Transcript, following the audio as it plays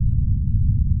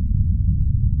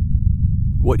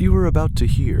What you are about to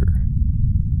hear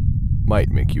might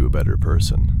make you a better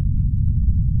person,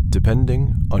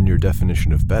 depending on your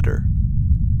definition of better,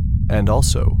 and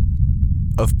also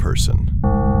of person.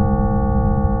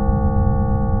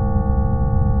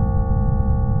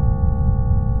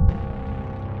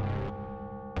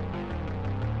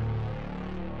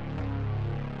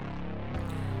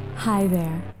 Hi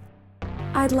there.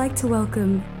 I'd like to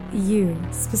welcome you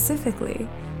specifically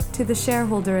to the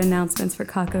shareholder announcements for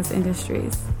Kakos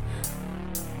Industries.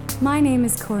 My name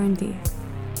is Corin Deeth,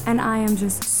 and I am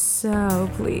just so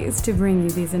pleased to bring you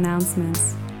these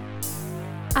announcements.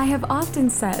 I have often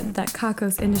said that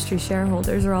Kakos Industries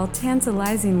shareholders are all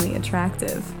tantalizingly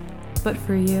attractive, but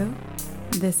for you,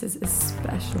 this is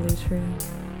especially true.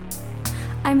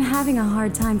 I'm having a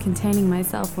hard time containing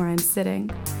myself where I'm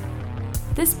sitting.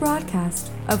 This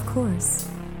broadcast, of course,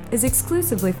 is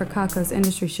exclusively for Kakos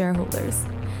Industries shareholders.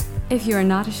 If you are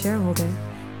not a shareholder,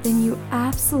 then you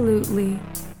absolutely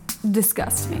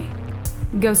disgust me.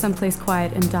 Go someplace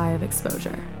quiet and die of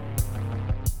exposure.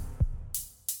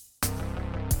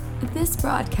 This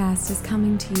broadcast is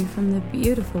coming to you from the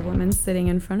beautiful woman sitting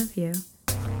in front of you.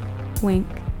 Wink.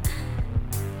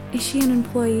 Is she an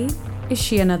employee? Is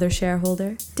she another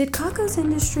shareholder? Did Kakos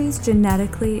Industries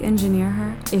genetically engineer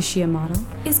her? Is she a model?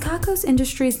 Is Kakos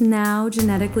Industries now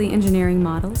genetically engineering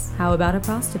models? How about a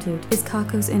prostitute? Is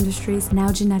Kakos Industries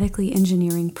now genetically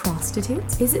engineering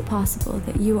prostitutes? Is it possible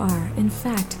that you are, in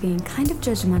fact, being kind of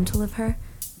judgmental of her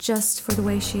just for the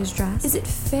way she is dressed? Is it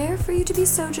fair for you to be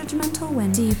so judgmental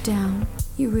when deep down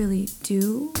you really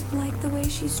do like the way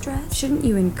she's dressed? Shouldn't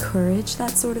you encourage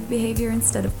that sort of behavior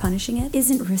instead of punishing it?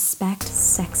 Isn't respect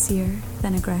sexier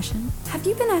than aggression? Have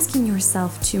you been asking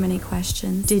yourself too many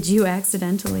questions? Did you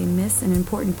accidentally miss an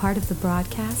important part of the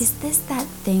broadcast? Is this that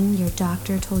thing your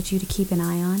doctor told you to keep an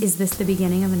eye on? Is this the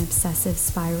beginning of an obsessive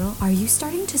spiral? Are you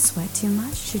starting to sweat too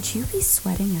much? Should you be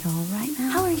sweating at all right now?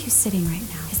 How are you sitting right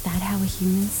now? Is that how a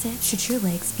human sits? Should your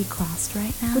legs be crossed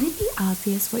right now? Would it be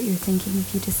obvious what you're thinking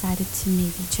if you decided to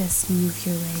maybe just move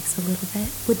your legs a little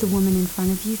bit? Would the woman in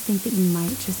front of you think that you might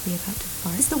just be about to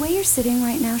fart? Is the way you're sitting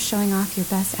right now showing off your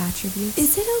best attributes?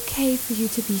 Is it okay for you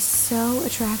to be so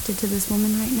attracted to this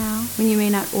woman right now when you may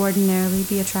not ordinarily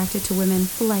be attracted to women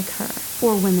like her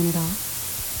or women at all?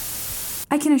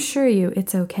 I can assure you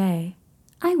it's okay.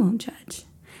 I won't judge.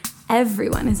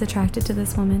 Everyone is attracted to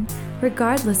this woman,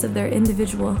 regardless of their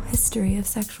individual history of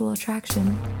sexual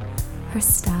attraction. Her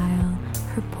style,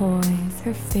 her poise,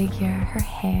 her figure, her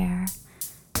hair,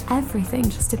 everything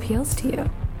just appeals to you.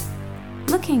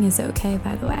 Looking is okay,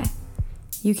 by the way.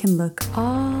 You can look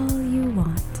all you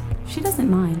want. She doesn't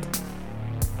mind.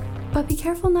 But be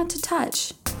careful not to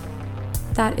touch.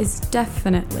 That is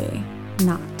definitely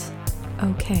not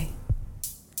okay.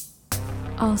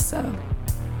 Also,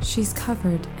 she's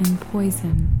covered in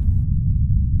poison.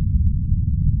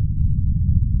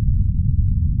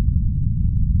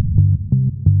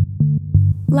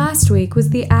 Last week was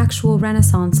the actual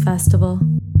Renaissance Festival.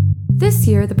 This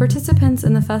year, the participants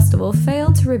in the festival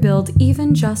failed to rebuild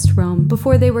even just Rome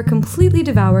before they were completely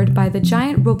devoured by the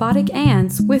giant robotic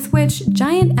ants with which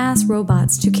giant-ass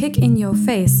robots to kick in your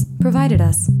face provided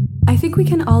us. I think we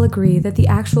can all agree that the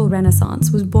actual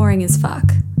Renaissance was boring as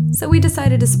fuck, so we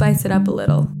decided to spice it up a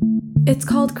little. It's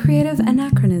called creative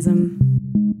anachronism.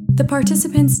 The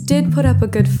participants did put up a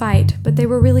good fight, but they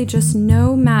were really just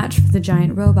no match for the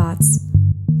giant robots.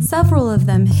 Several of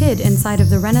them hid inside of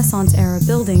the Renaissance-era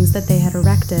buildings that they had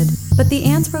erected, but the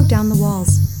ants broke down the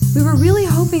walls. We were really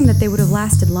hoping that they would have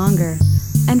lasted longer,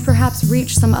 and perhaps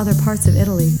reached some other parts of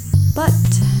Italy. But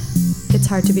it's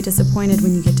hard to be disappointed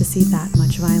when you get to see that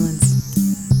much violence.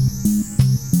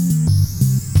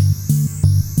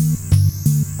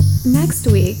 Next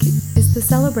week is the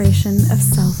celebration of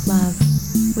self-love,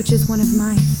 which is one of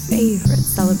my favorite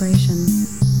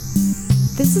celebrations.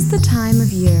 This is the time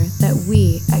of year that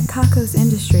we at Kakos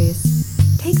Industries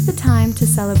take the time to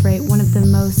celebrate one of the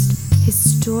most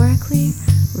historically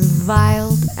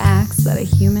reviled acts that a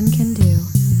human can do,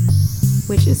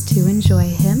 which is to enjoy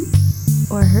him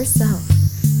or herself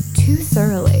too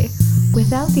thoroughly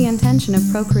without the intention of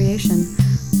procreation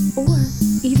or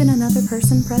even another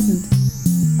person present.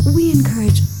 We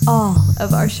encourage all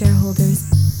of our shareholders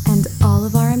and all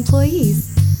of our employees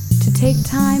to take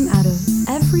time out of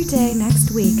every day next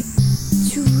week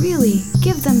to really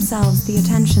give themselves the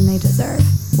attention they deserve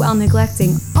while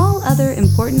neglecting all other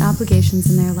important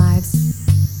obligations in their lives.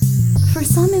 For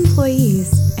some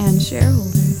employees and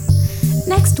shareholders,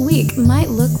 next week might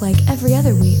look like every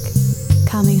other week,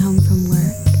 coming home from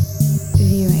work,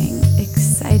 viewing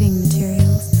exciting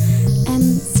materials,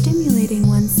 and stimulating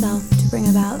oneself to bring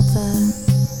about the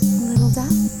little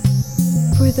death.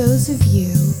 For those of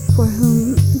you for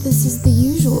whom this is the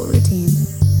usual routine,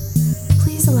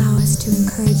 please allow us to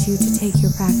encourage you to take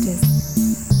your practice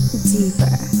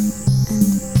deeper and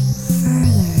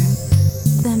further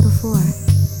than before.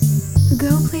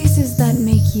 Go places that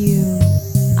make you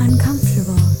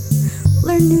uncomfortable.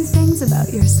 Learn new things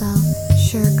about yourself.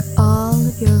 Shirk all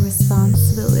of your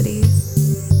responsibilities.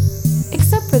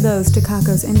 Except for those to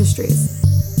Kakos Industries,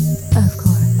 of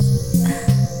course.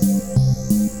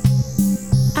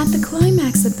 At the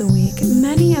climax of the week,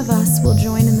 many of us will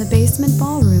join in the basement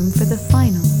ballroom for the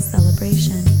final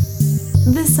celebration.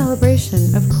 This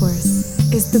celebration, of course,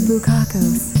 is the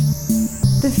Bukakos.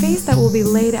 The face that will be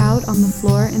laid out on the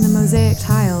floor in the mosaic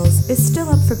tiles is still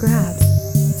up for grabs,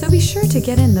 so be sure to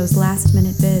get in those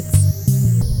last-minute bids.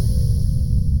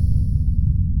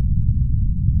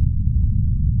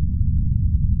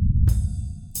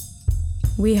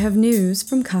 We have news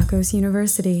from Kakos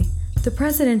University. The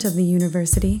president of the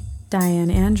university,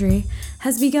 Diane Andre,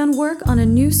 has begun work on a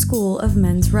new school of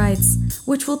men's rights,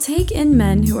 which will take in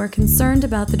men who are concerned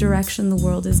about the direction the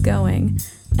world is going,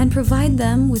 and provide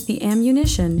them with the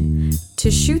ammunition to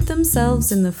shoot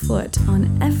themselves in the foot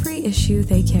on every issue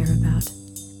they care about.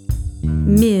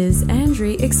 Ms.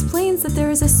 Andre explains that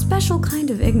there is a special kind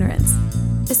of ignorance,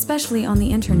 especially on the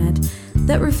internet,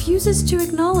 that refuses to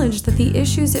acknowledge that the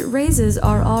issues it raises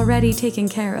are already taken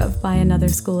care of by another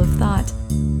school of thought.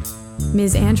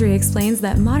 Ms. Andre explains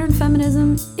that modern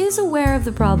feminism is aware of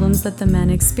the problems that the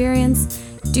men experience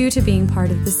due to being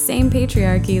part of the same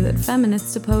patriarchy that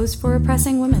feminists oppose for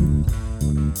oppressing women.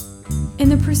 In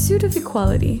the pursuit of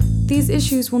equality, these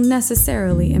issues will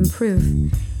necessarily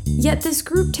improve. Yet this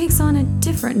group takes on a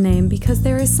different name because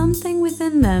there is something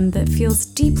within them that feels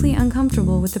deeply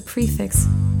uncomfortable with the prefix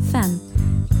femme,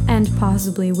 and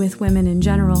possibly with women in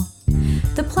general.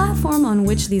 The platform on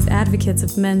which these advocates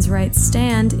of men's rights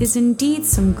stand is indeed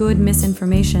some good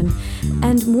misinformation,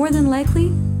 and more than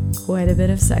likely, quite a bit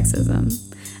of sexism.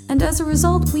 And as a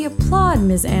result, we applaud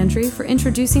Ms. Andre for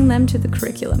introducing them to the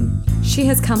curriculum. She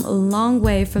has come a long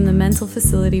way from the mental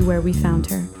facility where we found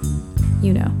her.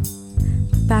 You know,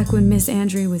 back when Ms.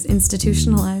 Andre was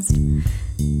institutionalized.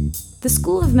 The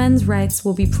School of Men's Rights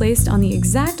will be placed on the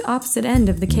exact opposite end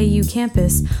of the KU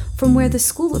campus from where the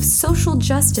School of Social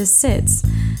Justice sits,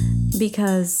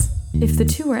 because if the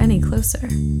two were any closer,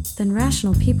 then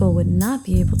rational people would not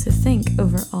be able to think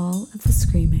over all of the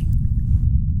screaming.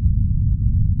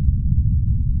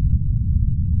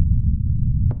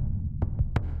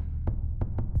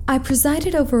 I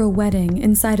presided over a wedding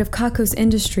inside of Kakos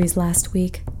Industries last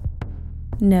week.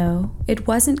 No, it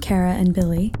wasn't Kara and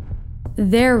Billy.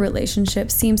 Their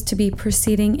relationship seems to be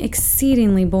proceeding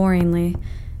exceedingly boringly.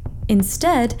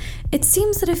 Instead, it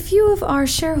seems that a few of our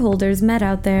shareholders met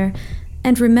out there,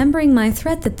 and remembering my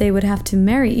threat that they would have to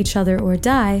marry each other or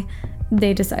die,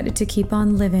 they decided to keep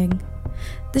on living.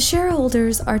 The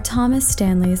shareholders are Thomas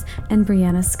Stanleys and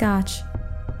Brianna Scotch.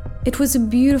 It was a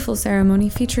beautiful ceremony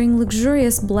featuring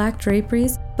luxurious black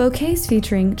draperies, bouquets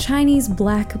featuring Chinese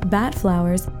black bat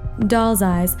flowers, doll's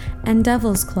eyes, and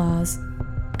devil's claws,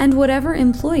 and whatever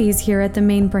employees here at the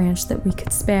main branch that we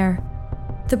could spare.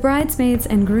 The bridesmaids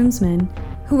and groomsmen,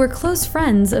 who were close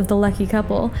friends of the lucky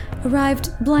couple,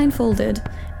 arrived blindfolded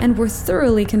and were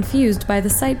thoroughly confused by the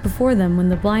sight before them when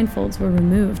the blindfolds were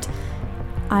removed.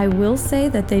 I will say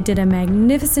that they did a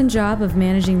magnificent job of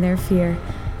managing their fear,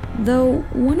 though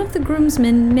one of the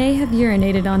groomsmen may have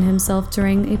urinated on himself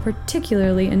during a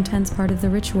particularly intense part of the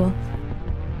ritual.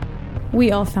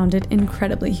 We all found it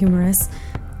incredibly humorous.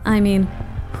 I mean,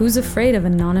 who's afraid of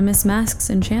anonymous masks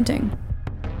and chanting?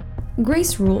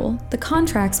 Grace Rule, the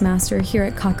contracts master here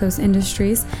at Kakos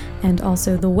Industries, and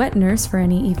also the wet nurse for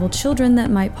any evil children that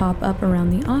might pop up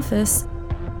around the office,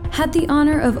 had the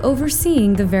honor of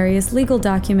overseeing the various legal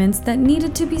documents that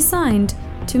needed to be signed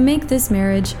to make this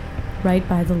marriage right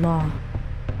by the law.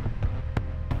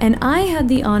 And I had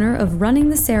the honor of running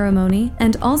the ceremony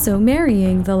and also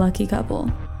marrying the lucky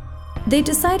couple. They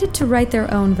decided to write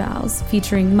their own vows,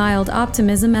 featuring mild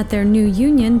optimism at their new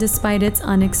union despite its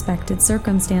unexpected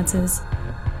circumstances.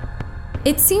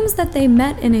 It seems that they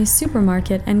met in a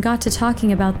supermarket and got to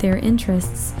talking about their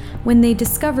interests when they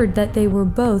discovered that they were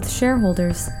both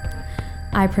shareholders.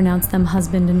 I pronounced them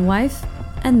husband and wife,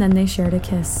 and then they shared a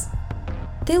kiss.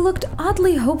 They looked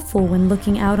oddly hopeful when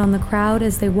looking out on the crowd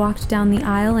as they walked down the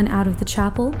aisle and out of the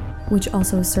chapel, which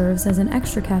also serves as an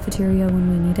extra cafeteria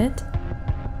when we need it.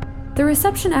 The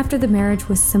reception after the marriage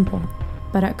was simple,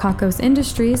 but at Kakos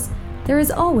Industries, there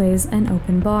is always an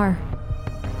open bar.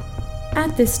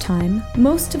 At this time,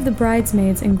 most of the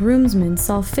bridesmaids and groomsmen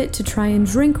saw fit to try and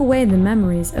drink away the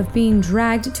memories of being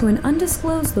dragged to an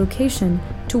undisclosed location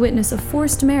to witness a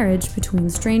forced marriage between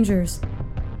strangers.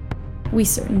 We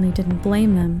certainly didn't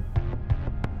blame them.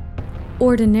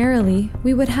 Ordinarily,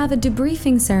 we would have a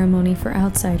debriefing ceremony for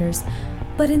outsiders,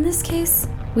 but in this case,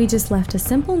 we just left a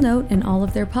simple note in all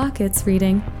of their pockets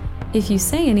reading, "If you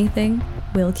say anything,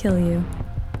 we'll kill you."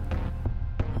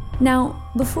 Now,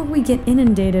 before we get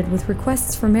inundated with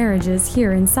requests for marriages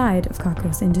here inside of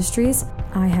Kakos Industries,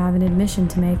 I have an admission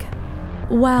to make.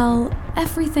 While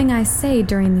everything I say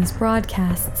during these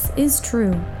broadcasts is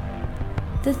true,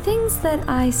 the things that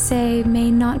I say may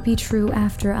not be true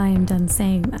after I am done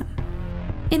saying them.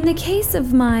 In the case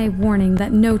of my warning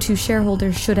that no two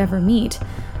shareholders should ever meet,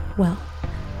 well,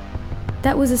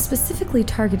 that was a specifically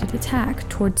targeted attack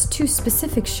towards two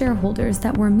specific shareholders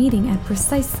that were meeting at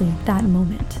precisely that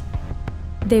moment.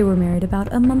 They were married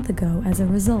about a month ago as a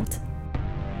result.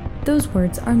 Those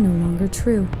words are no longer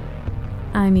true.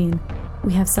 I mean,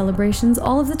 we have celebrations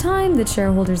all of the time that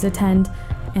shareholders attend,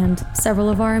 and several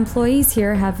of our employees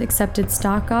here have accepted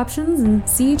stock options and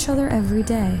see each other every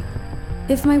day.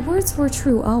 If my words were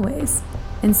true always,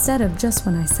 instead of just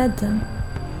when I said them,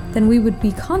 then we would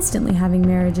be constantly having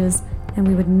marriages and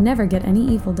we would never get any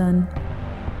evil done,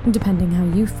 depending how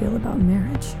you feel about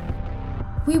marriage.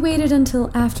 We waited until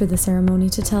after the ceremony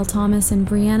to tell Thomas and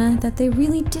Brianna that they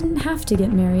really didn't have to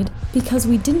get married because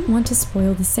we didn't want to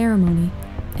spoil the ceremony,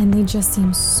 and they just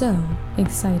seemed so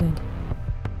excited.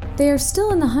 They are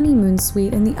still in the honeymoon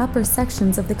suite in the upper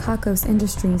sections of the Kakos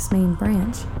Industries main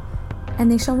branch,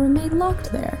 and they shall remain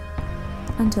locked there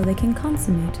until they can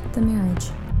consummate the marriage.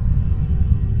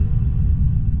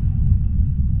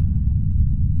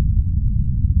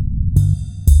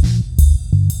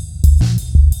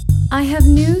 I have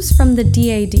news from the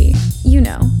DAD,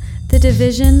 the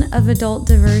Division of Adult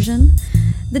Diversion,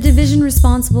 the division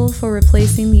responsible for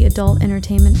replacing the Adult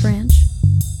Entertainment branch.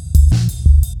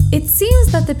 It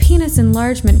seems that the penis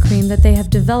enlargement cream that they have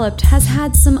developed has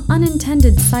had some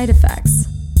unintended side effects.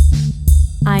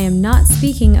 I am not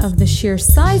speaking of the sheer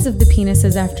size of the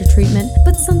penises after treatment,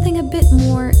 but something a bit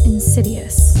more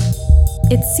insidious.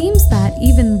 It seems that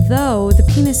even though the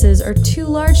penises are too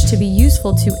large to be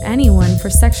useful to anyone for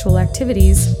sexual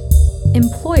activities,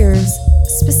 employers,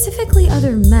 specifically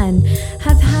other men,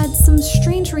 have had some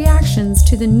strange reactions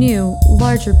to the new,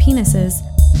 larger penises.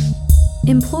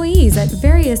 Employees at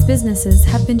various businesses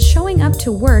have been showing up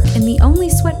to work in the only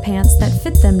sweatpants that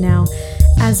fit them now,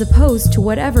 as opposed to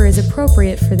whatever is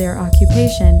appropriate for their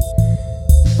occupation.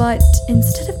 But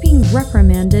instead of being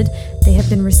reprimanded, they have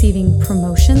been receiving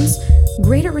promotions,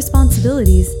 greater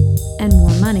responsibilities, and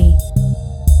more money.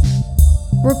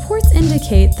 Reports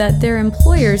indicate that their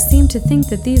employers seem to think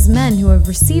that these men who have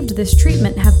received this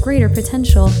treatment have greater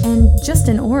potential and just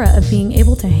an aura of being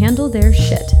able to handle their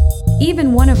shit.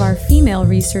 Even one of our female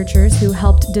researchers who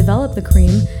helped develop the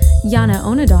cream, Yana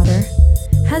Onadottir,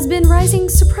 has been rising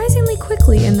surprisingly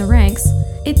quickly in the ranks.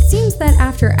 It seems that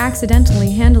after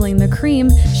accidentally handling the cream,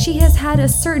 she has had a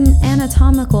certain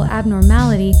anatomical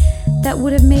abnormality that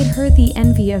would have made her the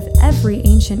envy of every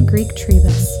ancient Greek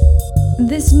trebus.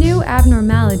 This new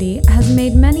abnormality has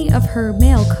made many of her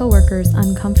male coworkers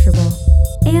uncomfortable,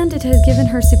 and it has given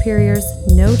her superiors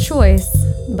no choice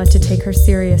but to take her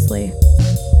seriously.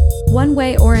 One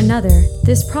way or another,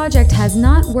 this project has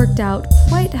not worked out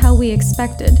quite how we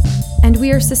expected, and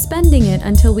we are suspending it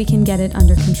until we can get it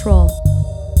under control.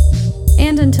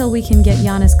 And until we can get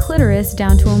Yana's clitoris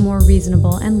down to a more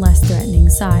reasonable and less threatening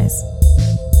size.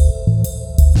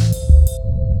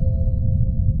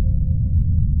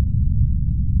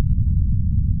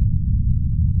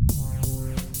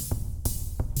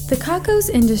 The Kakos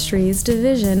Industries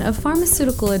Division of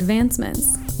Pharmaceutical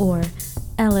Advancements, or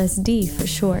LSD for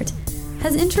short,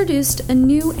 has introduced a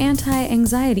new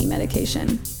anti-anxiety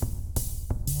medication.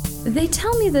 They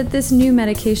tell me that this new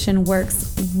medication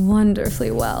works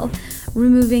wonderfully well,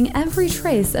 removing every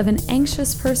trace of an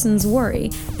anxious person's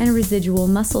worry and residual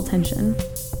muscle tension.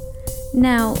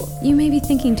 Now, you may be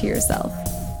thinking to yourself,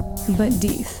 but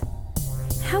Deeth,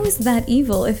 how is that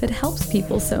evil if it helps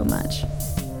people so much?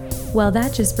 Well,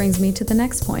 that just brings me to the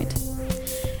next point.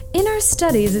 In our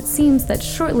studies, it seems that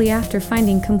shortly after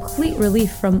finding complete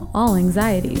relief from all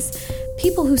anxieties,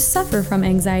 people who suffer from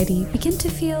anxiety begin to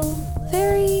feel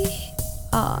very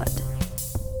odd.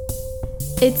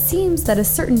 It seems that a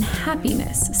certain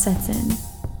happiness sets in,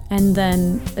 and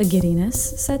then a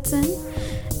giddiness sets in,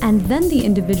 and then the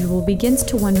individual begins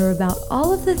to wonder about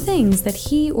all of the things that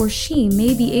he or she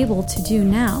may be able to do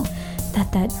now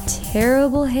that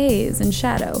terrible haze and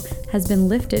shadow has been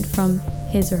lifted from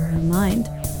his or her mind.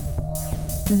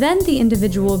 Then the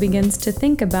individual begins to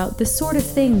think about the sort of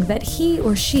thing that he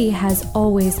or she has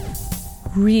always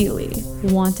really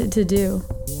wanted to do.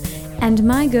 And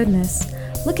my goodness,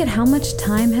 look at how much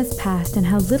time has passed and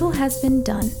how little has been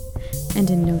done. And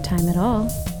in no time at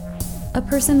all, a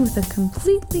person with a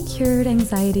completely cured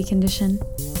anxiety condition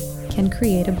can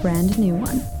create a brand new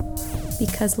one.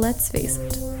 Because let's face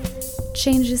it,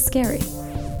 change is scary,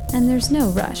 and there's no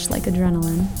rush like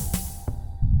adrenaline.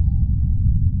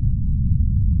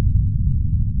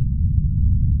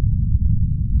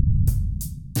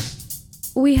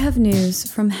 We have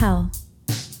news from hell.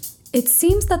 It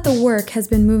seems that the work has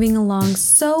been moving along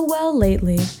so well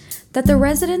lately that the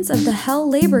residents of the Hell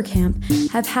labor camp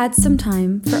have had some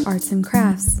time for arts and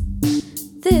crafts.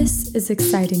 This is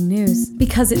exciting news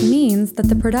because it means that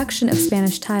the production of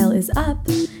Spanish tile is up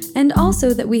and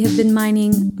also that we have been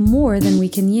mining more than we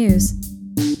can use.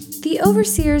 The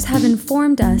overseers have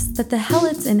informed us that the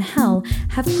Hellites in Hell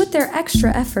have put their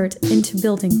extra effort into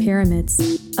building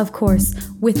pyramids, of course,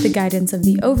 with the guidance of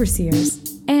the overseers,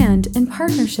 and in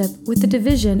partnership with the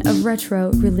Division of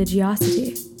Retro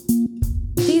Religiosity.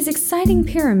 These exciting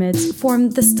pyramids form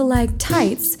the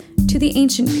stalactites to the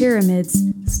ancient pyramids'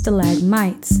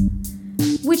 stalagmites,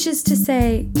 which is to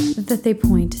say that they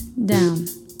point down.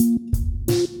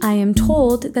 I am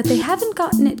told that they haven't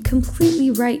gotten it completely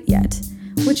right yet,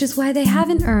 which is why they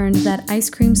haven't earned that ice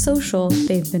cream social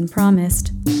they've been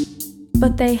promised.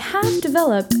 But they have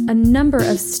developed a number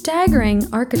of staggering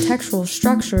architectural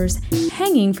structures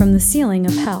hanging from the ceiling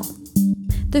of Hell.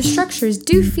 The structures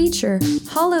do feature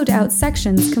hollowed-out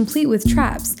sections complete with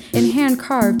traps and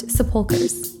hand-carved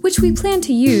sepulchres, which we plan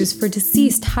to use for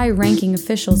deceased high-ranking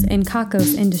officials in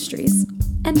Kakos Industries,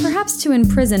 and perhaps to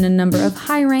imprison a number of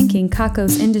high-ranking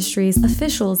Kakos Industries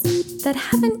officials that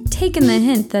haven't taken the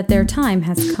hint that their time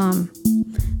has come,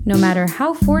 no matter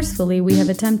how forcefully we have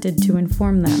attempted to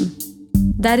inform them.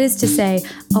 That is to say,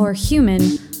 our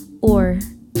human, or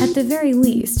at the very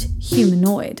least,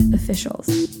 humanoid officials.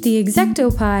 The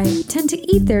Exectopi tend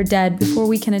to eat their dead before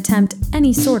we can attempt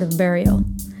any sort of burial.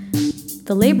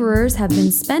 The laborers have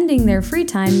been spending their free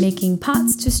time making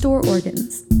pots to store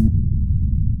organs.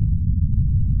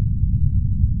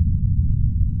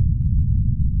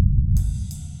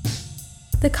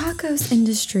 The Kakos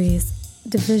Industries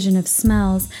Division of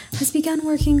Smells has begun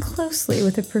working closely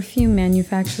with a perfume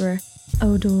manufacturer,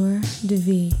 Odor de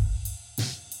Vie.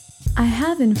 I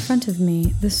have in front of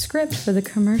me the script for the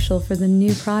commercial for the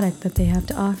new product that they have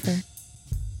to offer.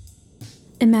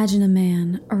 Imagine a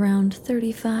man around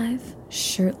 35,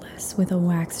 shirtless with a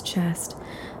waxed chest,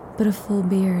 but a full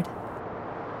beard.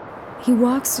 He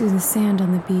walks through the sand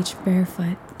on the beach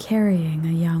barefoot, carrying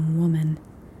a young woman.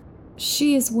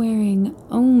 She is wearing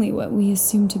only what we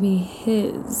assume to be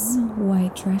his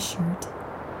white dress shirt.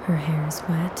 Her hair is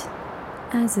wet,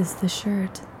 as is the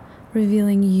shirt,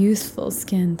 revealing youthful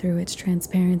skin through its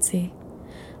transparency.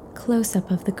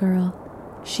 Close-up of the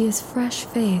girl. She is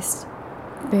fresh-faced,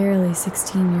 barely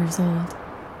 16 years old.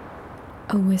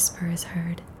 A whisper is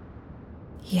heard.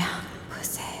 Young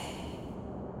pussy.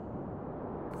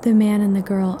 The man and the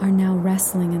girl are now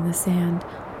wrestling in the sand,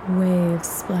 waves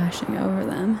splashing over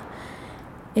them.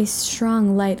 A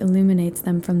strong light illuminates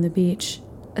them from the beach.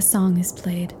 A song is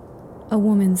played. A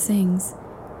woman sings,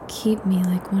 "Keep me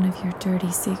like one of your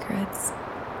dirty secrets."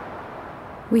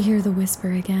 We hear the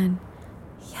whisper again.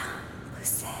 Young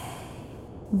pussy.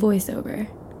 Voiceover.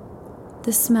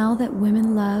 The smell that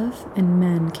women love and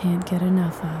men can't get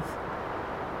enough of.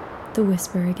 The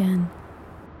whisper again.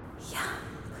 Young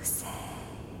pussy.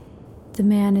 The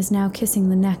man is now kissing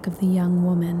the neck of the young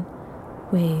woman,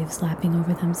 waves lapping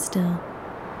over them still.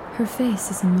 Her face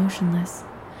is emotionless.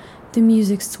 The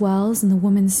music swells and the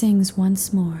woman sings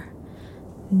once more.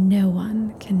 No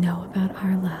one can know about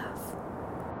our love.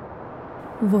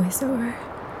 Voiceover.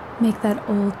 Make that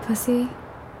old pussy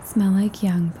smell like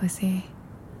young pussy.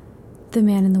 The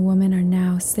man and the woman are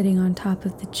now sitting on top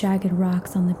of the jagged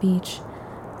rocks on the beach,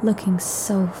 looking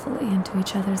soulfully into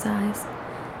each other's eyes.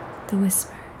 The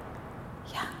whisper.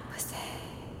 Young pussy.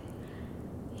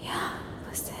 Young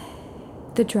pussy.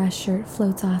 The dress shirt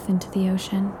floats off into the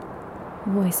ocean.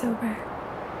 Voiceover.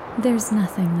 There's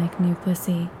nothing like new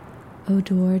pussy.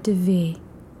 Odor de vie.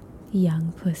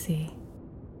 Young pussy.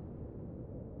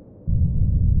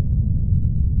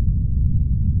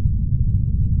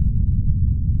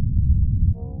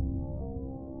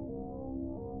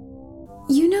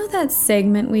 You know that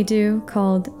segment we do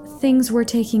called Things We're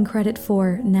Taking Credit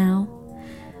For Now?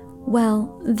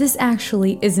 Well, this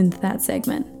actually isn't that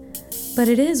segment, but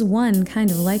it is one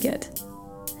kind of like it.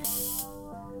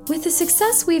 With the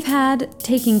success we've had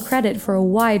taking credit for a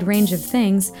wide range of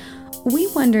things, we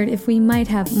wondered if we might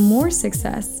have more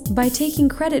success by taking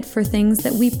credit for things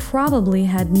that we probably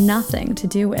had nothing to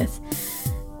do with.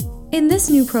 In this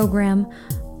new program,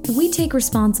 we take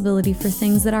responsibility for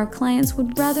things that our clients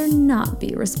would rather not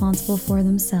be responsible for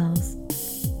themselves.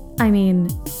 I mean,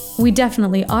 we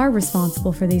definitely are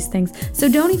responsible for these things, so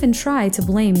don't even try to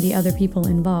blame the other people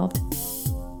involved.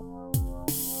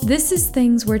 This is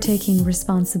things we're taking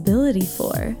responsibility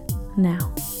for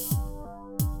now.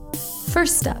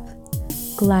 First up,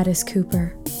 Gladys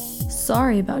Cooper.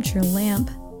 Sorry about your lamp.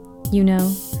 You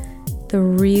know, the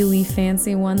really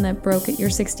fancy one that broke at your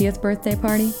 60th birthday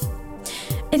party?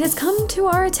 It has come to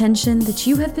our attention that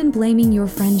you have been blaming your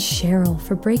friend Cheryl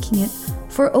for breaking it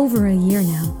for over a year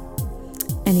now.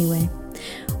 Anyway,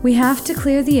 we have to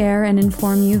clear the air and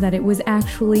inform you that it was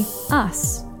actually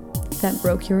us that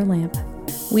broke your lamp.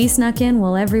 We snuck in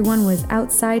while everyone was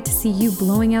outside to see you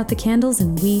blowing out the candles,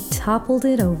 and we toppled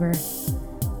it over.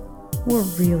 We're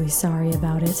really sorry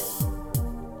about it.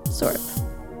 Sort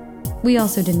of. We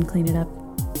also didn't clean it up.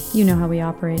 You know how we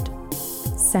operate.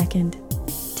 Second,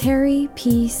 Terry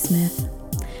P. Smith.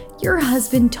 Your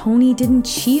husband Tony didn't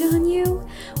cheat on you.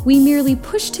 We merely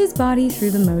pushed his body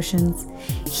through the motions.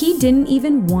 He didn't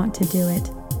even want to do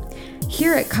it.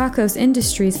 Here at Kakos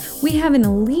Industries, we have an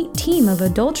elite team of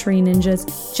adultery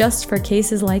ninjas just for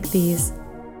cases like these.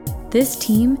 This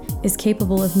team is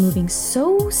capable of moving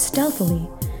so stealthily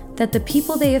that the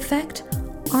people they affect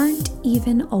aren't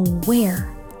even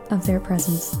aware of their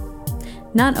presence.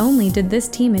 Not only did this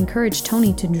team encourage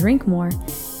Tony to drink more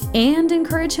and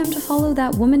encourage him to follow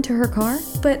that woman to her car,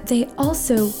 but they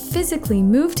also physically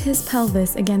moved his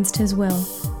pelvis against his will,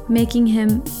 making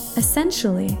him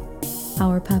essentially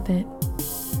our puppet.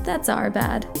 That's our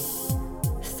bad.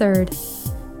 Third,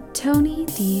 Tony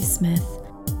D. Smith.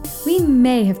 We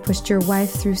may have pushed your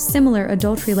wife through similar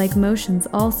adultery-like motions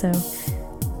also.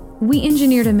 We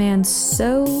engineered a man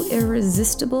so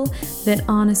irresistible that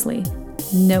honestly,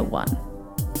 no one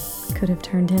could have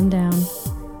turned him down.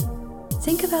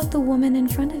 Think about the woman in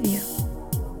front of you.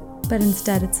 But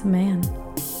instead it's a man.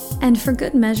 And for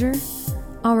good measure,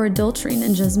 our adultery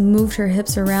ninjas moved her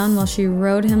hips around while she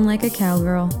rode him like a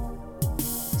cowgirl.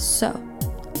 So,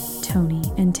 Tony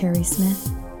and Terry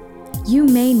Smith, you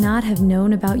may not have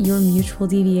known about your mutual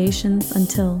deviations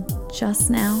until just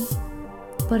now,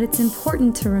 but it's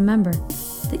important to remember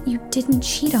that you didn't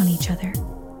cheat on each other.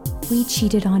 We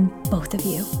cheated on both of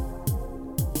you.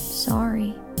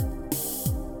 Sorry.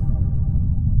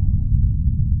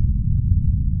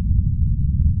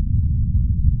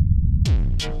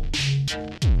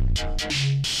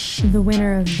 The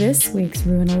winner of this week's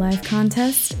Ruin a Life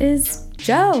contest is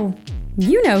Joe.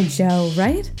 You know Joe,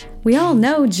 right? We all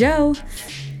know Joe.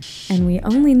 And we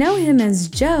only know him as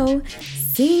Joe,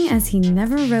 seeing as he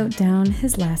never wrote down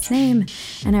his last name,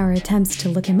 and our attempts to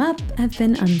look him up have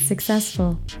been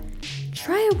unsuccessful.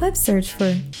 Try a web search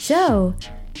for Joe,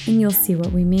 and you'll see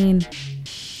what we mean.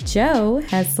 Joe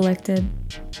has selected...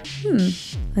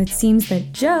 It seems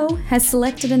that Joe has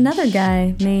selected another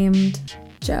guy named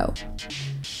Joe.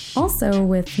 Also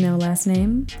with no last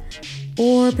name.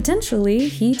 Or potentially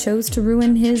he chose to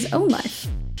ruin his own life.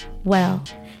 Well,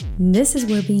 this is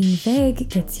where being vague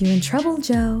gets you in trouble,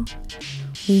 Joe.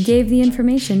 We gave the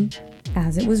information,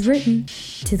 as it was written,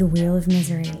 to the Wheel of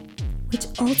Misery, which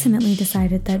ultimately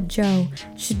decided that Joe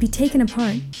should be taken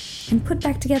apart and put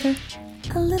back together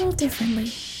a little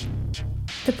differently.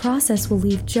 The process will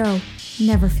leave Joe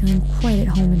never feeling quite at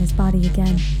home in his body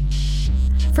again.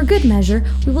 For good measure,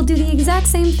 we will do the exact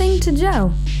same thing to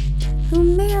Joe, who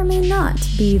may or may not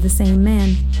be the same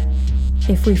man.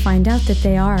 If we find out that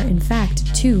they are, in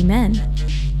fact, two men,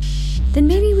 then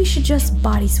maybe we should just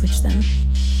body switch them.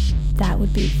 That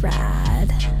would be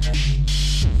rad.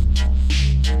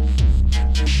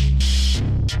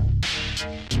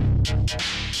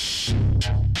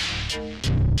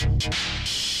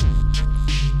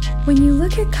 When you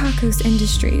look at Kakos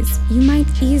Industries, you might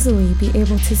easily be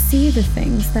able to see the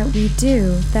things that we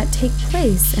do that take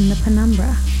place in the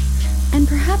penumbra. And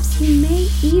perhaps you may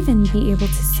even be able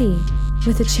to see,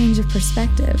 with a change of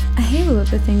perspective, a halo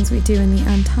of the things we do in the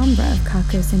Antambra of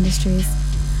Kakos Industries.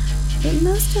 But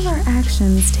most of our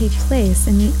actions take place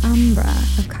in the Umbra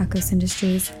of Kakos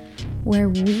Industries, where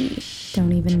we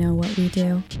don't even know what we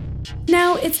do.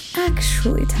 Now it's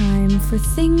actually time for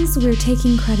things we're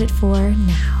taking credit for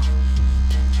now.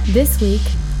 This week,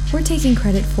 we're taking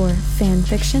credit for fan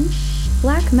fiction,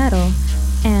 black metal,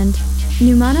 and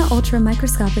Numana Ultra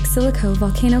Microscopic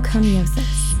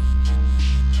Silico-Volcanoconiosis.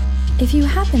 If you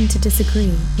happen to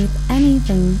disagree with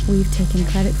anything we've taken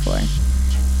credit for,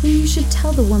 then you should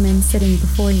tell the woman sitting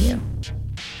before you.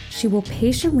 She will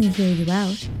patiently hear you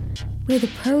out, weigh the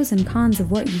pros and cons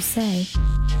of what you say,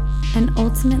 and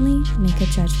ultimately make a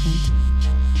judgment.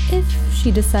 If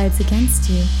she decides against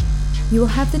you, you will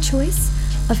have the choice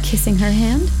of kissing her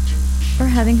hand or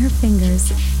having her fingers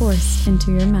forced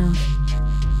into your mouth.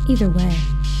 Either way,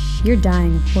 you're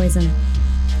dying of poison.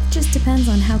 It just depends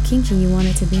on how kinky you want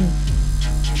it to be.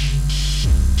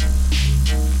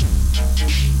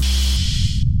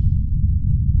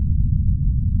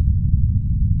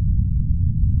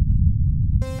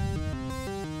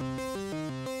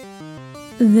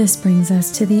 This brings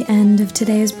us to the end of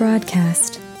today's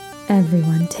broadcast.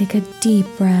 Everyone take a deep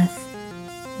breath.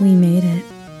 We made it.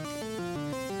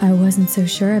 I wasn't so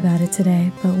sure about it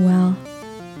today, but well,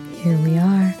 here we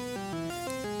are.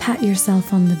 Pat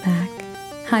yourself on the back.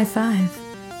 High five.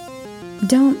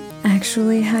 Don't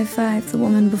actually high five the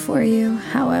woman before you,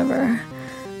 however,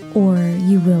 or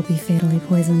you will be fatally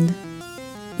poisoned.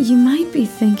 You might be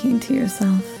thinking to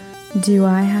yourself, do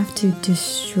I have to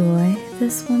destroy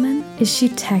this woman? Is she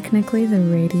technically the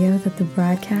radio that the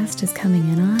broadcast is coming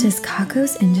in on? Does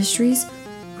Kakos Industries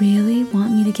really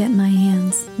want me to get my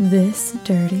hands this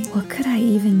dirty? What could I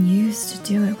even use to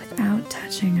do it without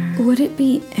touching her? Would it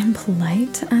be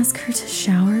impolite to ask her to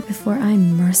shower before I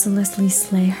mercilessly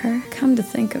slay her? Come to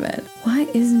think of it, why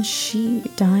isn't she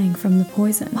dying from the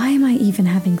poison? Why am I even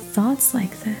having thoughts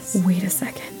like this? Wait a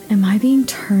second. Am I being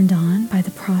turned on by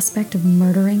the prospect of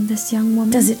murdering this young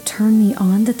woman? Does it turn me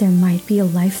on that there might be a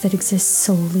life that exists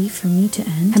solely for me to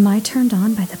end? Am I turned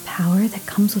on by the power that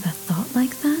comes with a thought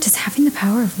like that? Does having the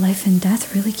power of life and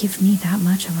death really give me that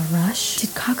much of a rush?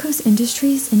 Did Kakos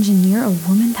Industries engineer a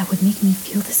woman that would make me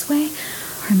feel this way?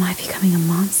 Or am I becoming a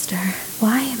monster?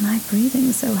 Why am I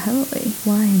breathing so heavily?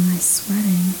 Why am I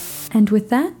sweating? And with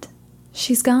that,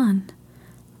 she's gone.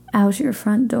 Out your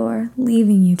front door,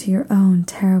 leaving you to your own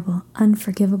terrible,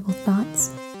 unforgivable thoughts.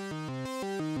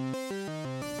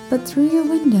 But through your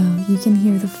window, you can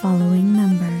hear the following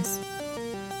numbers.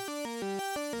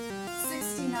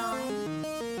 69,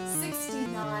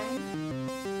 69,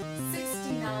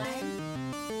 69,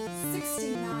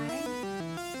 69,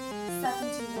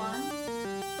 71,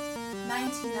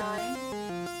 99,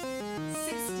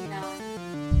 69.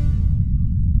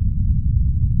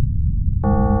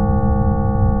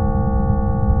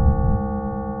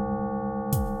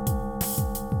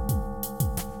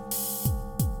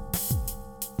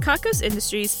 Kakos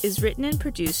Industries is written and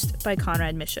produced by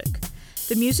Conrad Mishuk.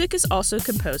 The music is also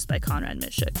composed by Conrad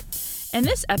Mishuk. In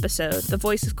this episode, the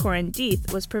voice of Corin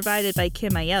Deeth was provided by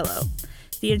Kim Aiello.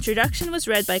 The introduction was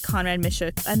read by Conrad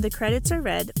Mishuk, and the credits are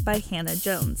read by Hannah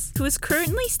Jones, who is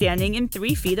currently standing in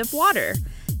 3 feet of water.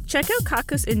 Check out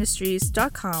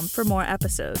kakosindustries.com for more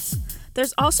episodes.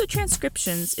 There's also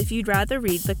transcriptions if you'd rather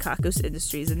read the Kakos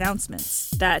Industries announcements.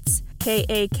 That's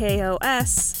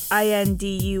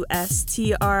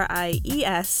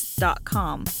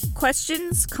KAKOSINDUSTRIES.com.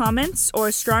 Questions, comments, or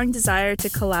a strong desire to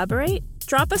collaborate?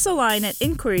 Drop us a line at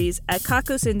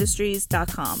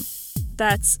inquiries@kakosindustries.com.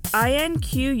 That's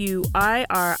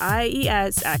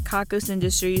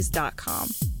INQUIRIES@kakosindustries.com.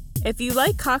 If you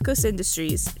like Kakos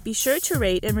Industries, be sure to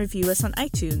rate and review us on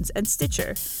iTunes and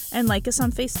Stitcher, and like us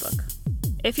on Facebook.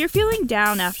 If you're feeling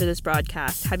down after this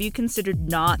broadcast, have you considered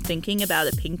not thinking about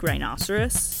a pink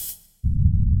rhinoceros?